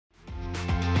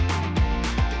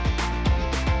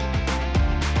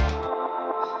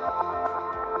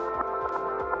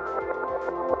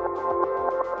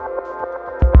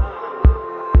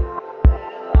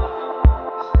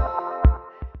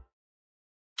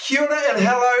Kia ora and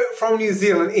hello from New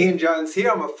Zealand. Ian Jones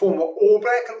here. I'm a former All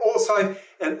Black and also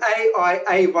an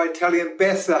AIA Vitality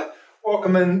ambassador.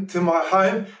 Welcome into my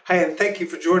home. Hey, and thank you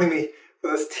for joining me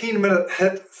for this 10-minute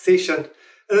HIIT session.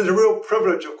 It is a real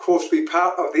privilege, of course, to be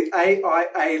part of the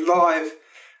AIA Live,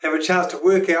 have a chance to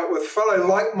work out with fellow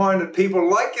like-minded people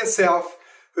like yourself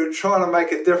who are trying to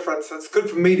make a difference. It's good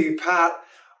for me to be part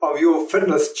of your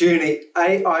fitness journey.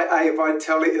 AIA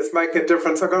Vitality is making a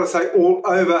difference, I've got to say, all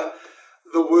over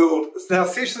the world. Now,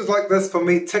 sessions like this for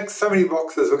me tick so many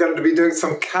boxes. We're going to be doing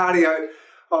some cardio,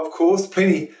 of course,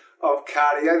 plenty of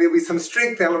cardio. There'll be some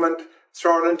strength element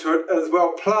thrown into it as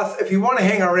well. Plus, if you want to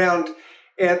hang around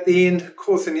at the end, of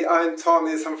course, in your own time,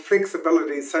 there's some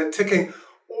flexibility. So ticking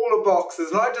all the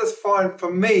boxes. And I just find,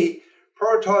 for me,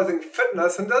 prioritizing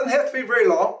fitness, and it doesn't have to be very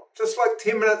long, just like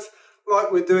 10 minutes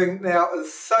like we're doing now,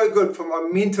 is so good for my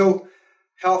mental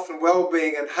health and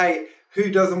well-being. And hey, who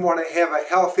doesn't want to have a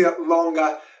healthier,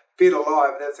 longer, better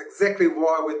life? That's exactly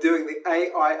why we're doing the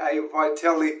AIA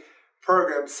Vitality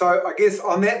program. So I guess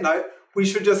on that note, we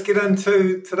should just get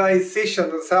into today's session,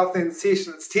 the South End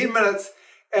session. It's 10 minutes,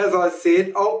 as I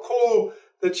said. I'll call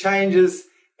the changes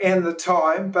and the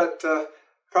time, but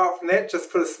apart from that,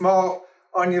 just put a smile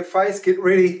on your face, get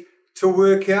ready to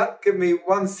work out. Give me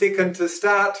 1 second to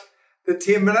start the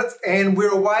 10 minutes, and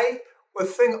we're away with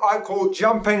a thing I call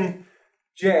jumping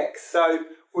jacks. So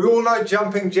we all know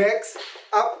jumping jacks,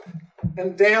 up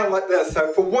and down like this.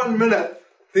 So for 1 minute,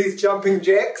 these jumping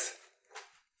jacks.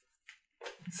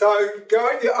 So go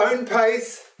at your own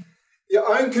pace, your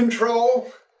own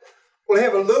control. We'll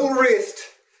have a little rest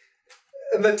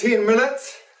in the 10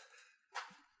 minutes,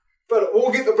 but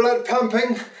we'll get the blood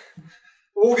pumping,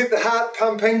 we'll get the heart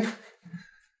pumping.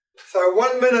 So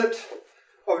 1 minute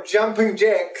of jumping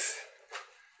jacks.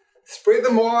 Spread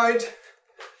them wide.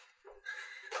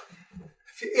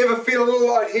 If you ever feel a little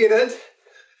lightheaded,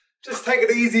 just take it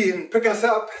easy and pick us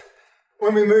up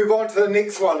when we move on to the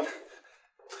next one.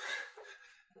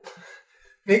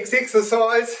 Next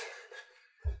exercise,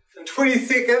 in 20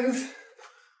 seconds,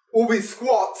 will be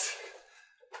squats.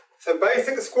 So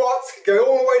basic squats, go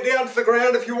all the way down to the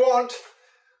ground if you want,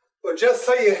 or just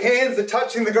so your hands are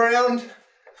touching the ground.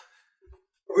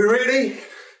 Are we ready?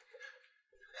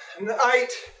 8,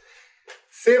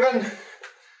 7,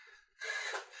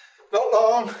 not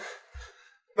long.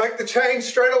 Make the change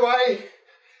straight away.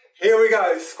 Here we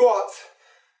go, squats.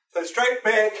 So straight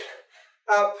back,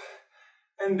 up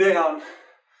and down.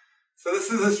 So this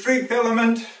is a strength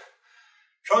element.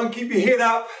 Try and keep your head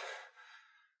up,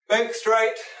 back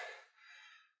straight.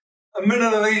 A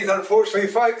minute of these, unfortunately,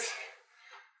 folks.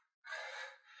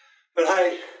 But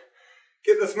hey,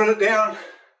 get this minute down,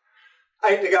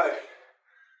 8 to go.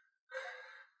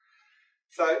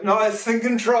 So nice and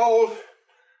controlled.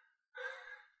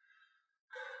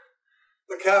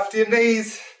 Look after your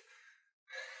knees.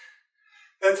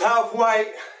 That's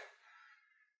halfway.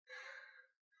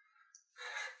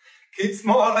 Keep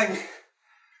smiling.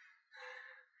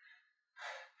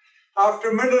 After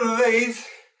a minute of these,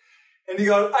 and you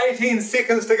got 18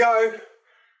 seconds to go,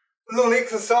 a little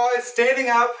exercise, standing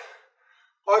up,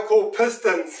 I call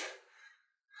pistons.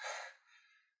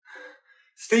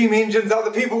 Steam engines,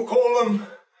 other people call them.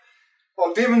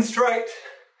 I'll demonstrate.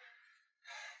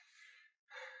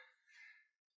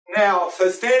 Now, so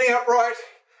standing upright,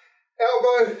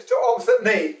 elbow to opposite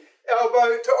knee,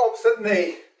 elbow to opposite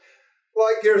knee,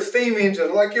 like you're a steam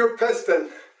engine, like you're a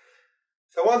piston.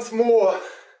 So once more,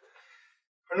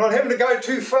 we're not having to go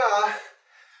too far,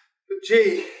 but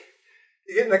gee,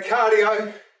 you're getting the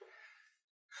cardio.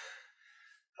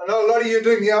 I know a lot of you are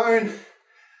doing your own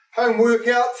home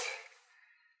workouts,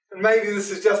 and maybe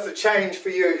this is just a change for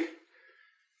you.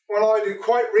 One I do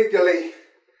quite regularly.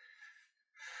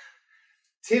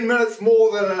 10 minutes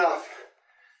more than enough.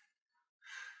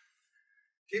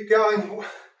 Keep going.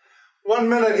 1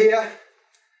 minute here.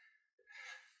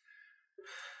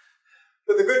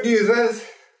 But the good news is,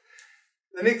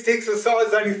 the next exercise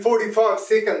is only 45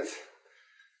 seconds.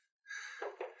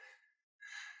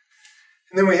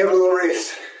 And then we have a little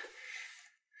rest.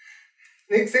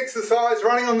 Next exercise,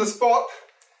 running on the spot,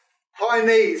 high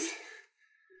knees.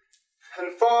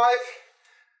 And 5,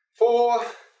 4,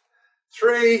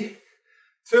 3,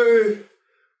 2,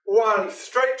 1.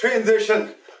 Straight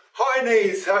transition, high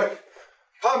knees. So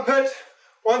pump it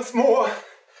once more.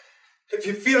 If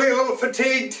you're feeling a little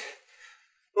fatigued,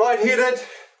 lightheaded,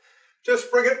 just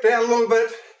bring it down a little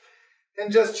bit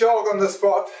and just jog on the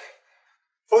spot.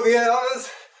 For the others,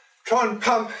 try and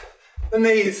pump the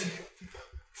knees.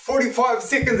 45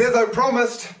 seconds as I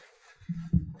promised.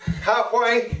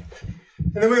 Halfway.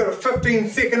 And then we've got a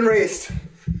 15-second rest.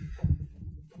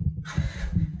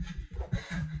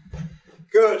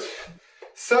 Good.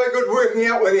 So good working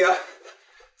out with you.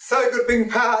 So good being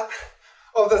part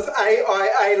of this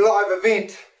AIA live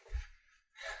event.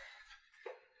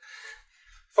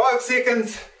 5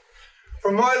 seconds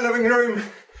from my living room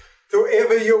to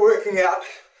wherever you're working out.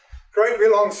 Great to be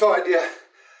alongside you.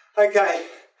 Okay,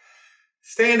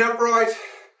 stand upright,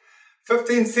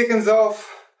 15 seconds off,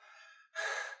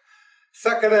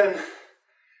 suck it in.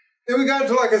 Then we go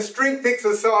into like a strength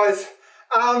exercise,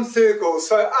 arm circles.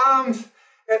 So arms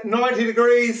at 90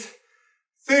 degrees,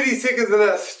 30 seconds of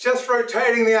this, just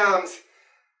rotating the arms.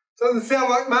 Doesn't sound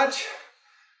like much,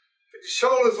 but your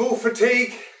shoulders will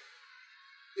fatigue,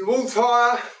 you will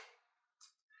tire,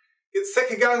 get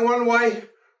sick of going one way,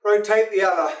 rotate the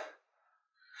other.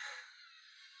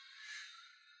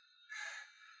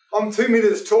 I'm 2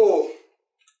 meters tall,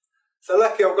 so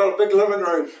lucky I've got a big living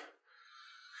room.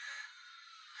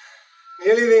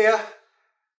 Nearly there.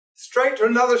 Straight to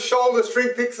another shoulder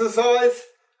strength exercise.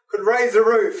 Could raise the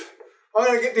roof. I'm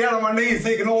going to get down on my knees so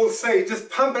you can all see. Just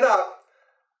pump it up.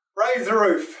 Raise the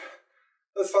roof.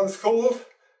 This one's called.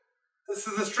 This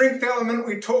is the strength element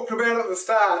we talked about at the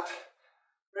start.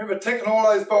 Remember, ticking all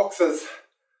those boxes.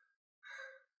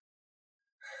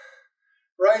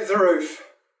 Raise the roof.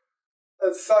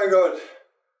 That's so good.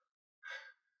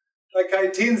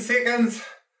 Okay, 10 seconds.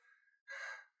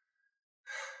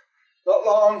 Not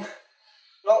long.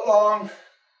 Not long.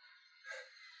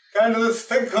 Going to this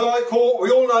thing that I call, we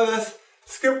all know this,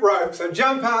 skip rope. So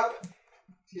jump up.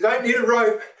 You don't need a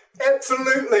rope.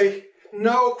 Absolutely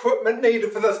no equipment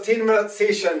needed for this 10-minute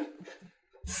session.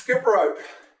 Skip rope.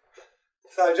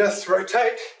 So just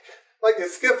rotate like you're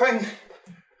skipping.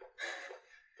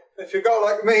 If you go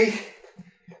like me,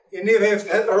 you never have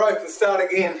to hit the rope and start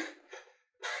again.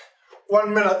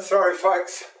 1 minute, sorry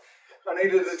folks. I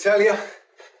needed to tell you.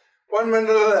 1 minute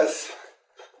of this.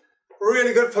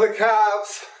 Really good for the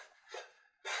calves.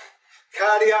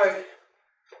 Cardio.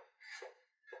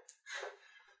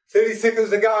 30 seconds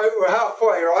to go. We're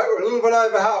halfway, right? We're a little bit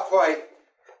over halfway.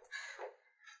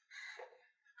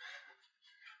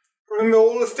 Remember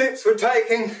all the steps we're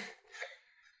taking,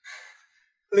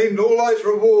 leading to all those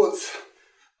rewards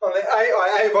on the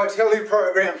AIA Vitality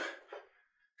Program.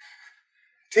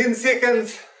 10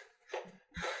 seconds.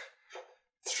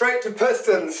 Straight to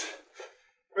pistons.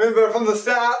 Remember from the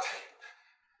start.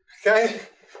 Okay,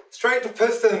 straight to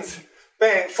pistons.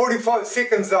 Bang, 45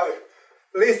 seconds though.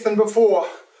 Less than before.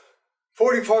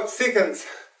 45 seconds.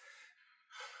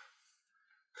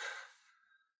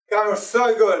 Going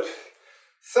so good.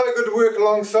 So good to work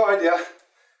alongside you.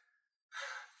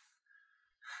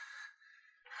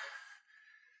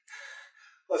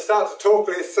 I'll start to talk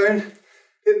less soon.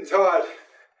 Getting tired.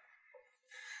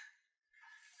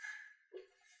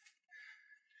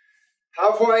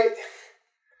 Halfway.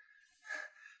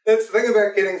 That's the thing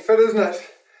about getting fit, isn't it?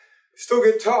 You still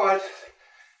get tired.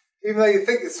 Even though you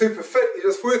think you're super fit, you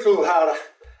just work a little harder.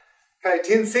 Okay,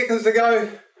 10 seconds to go.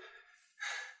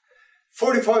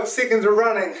 45 seconds of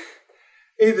running.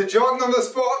 Either jogging on the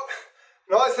spot,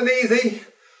 nice and easy,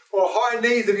 or high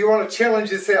knees if you want to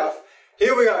challenge yourself.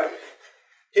 Here we go.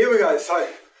 Here we go. So,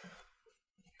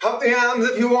 pump the arms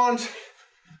if you want,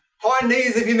 high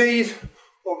knees if you need,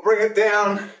 or bring it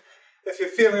down if you're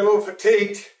feeling a little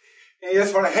fatigued and you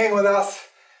just want to hang with us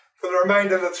for the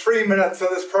remainder of the 3 minutes of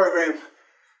this program.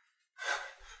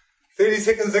 30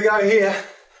 seconds to go here.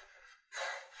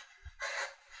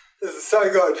 This is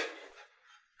so good.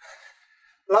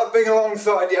 Love being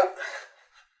alongside you.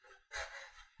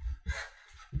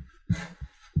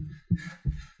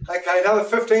 Okay, another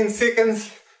 15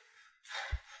 seconds.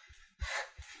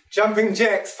 Jumping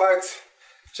jacks, folks.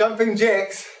 Jumping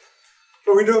jacks.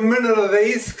 But we do a minute of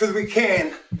these because we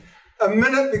can. A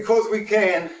minute because we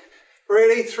can.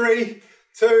 Ready? 3,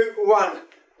 2, 1.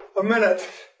 A minute.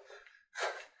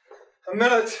 A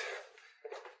minute.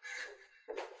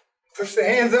 Push the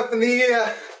hands up in the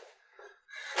air.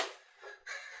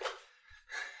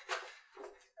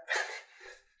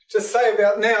 Just say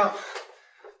about now,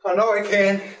 I know I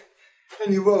can,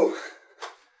 and you will.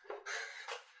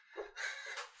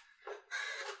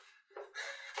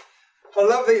 I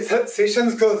love these HIIT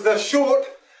sessions because they're short,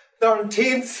 they're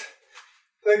intense,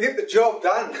 they get the job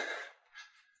done.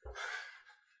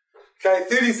 Okay,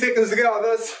 30 seconds to go of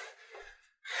this,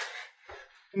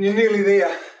 and you're nearly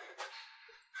there.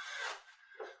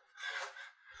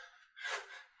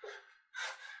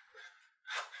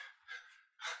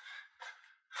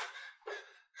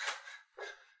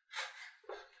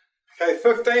 Okay,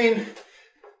 15,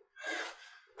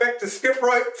 back to skip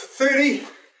rope for 30.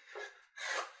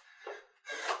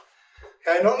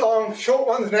 Okay, not long, short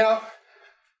ones now.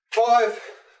 5,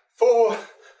 4,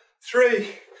 3,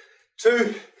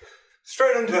 2,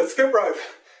 straight into it, skip rope.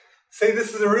 See,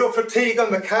 this is a real fatigue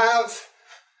on the calves,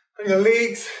 on your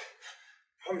legs,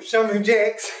 from jumping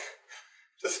jacks,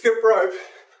 just skip rope.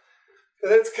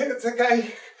 But it's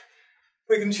okay,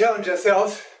 we can challenge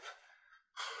ourselves.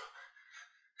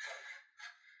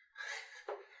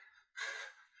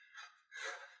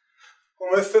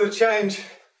 Almost to the change.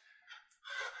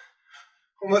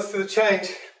 Almost to the change.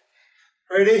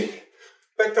 Ready?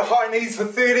 Back to high knees for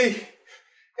 30.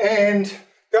 And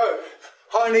go.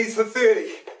 High knees for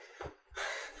 30.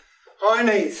 High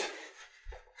knees.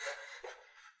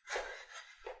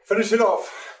 Finish it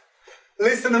off.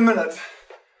 Less than a minute.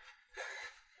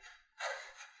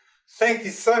 Thank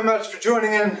you so much for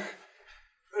joining in.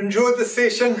 Enjoyed the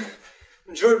session.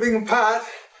 Enjoyed being a part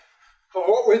of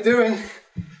what we're doing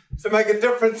to make a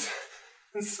difference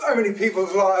in so many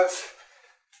people's lives.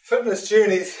 Fitness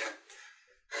journeys.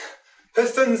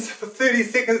 Pistons for 30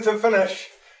 seconds to finish,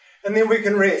 and then we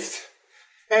can rest.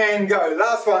 And go.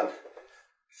 Last one.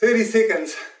 30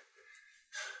 seconds.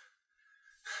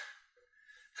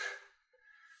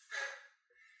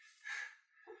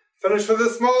 Finish with a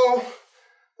smile,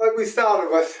 like we started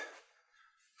with.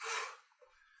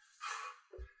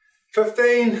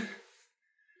 15.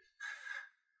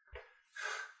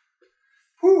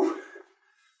 Whew.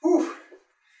 Whew.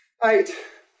 8.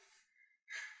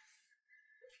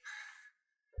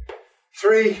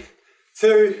 3,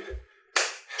 2.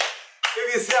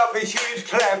 Give yourself a huge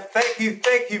clap. Thank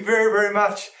you very, very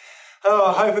much.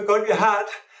 Oh, I hope it got your heart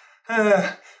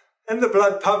and the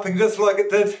blood pumping just like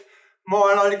it did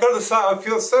mine. I've got to say, I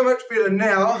feel so much better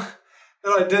now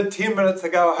than I did 10 minutes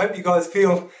ago. I hope you guys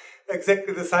feel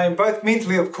exactly the same, both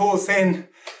mentally, of course, and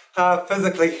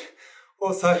physically.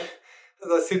 Also,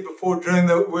 as I said before, during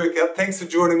the workout, thanks for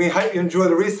joining me. Hope you enjoy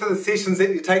the rest of the sessions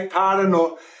that you take part in,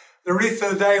 or the rest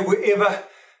of the day, wherever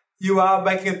you are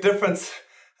making a difference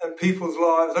in people's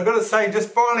lives. I've got to say,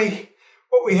 just finally,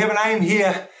 what we have an aim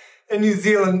here in New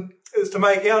Zealand is to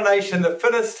make our nation the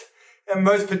fittest and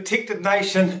most protected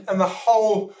nation in the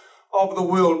whole of the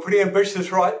world. Pretty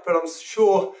ambitious, right? But I'm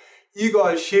sure you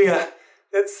guys share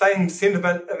that same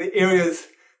sentiment in the areas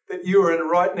that you are in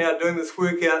right now doing this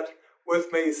workout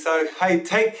with me. So, hey,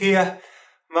 take care.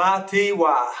 Mā te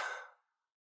wā.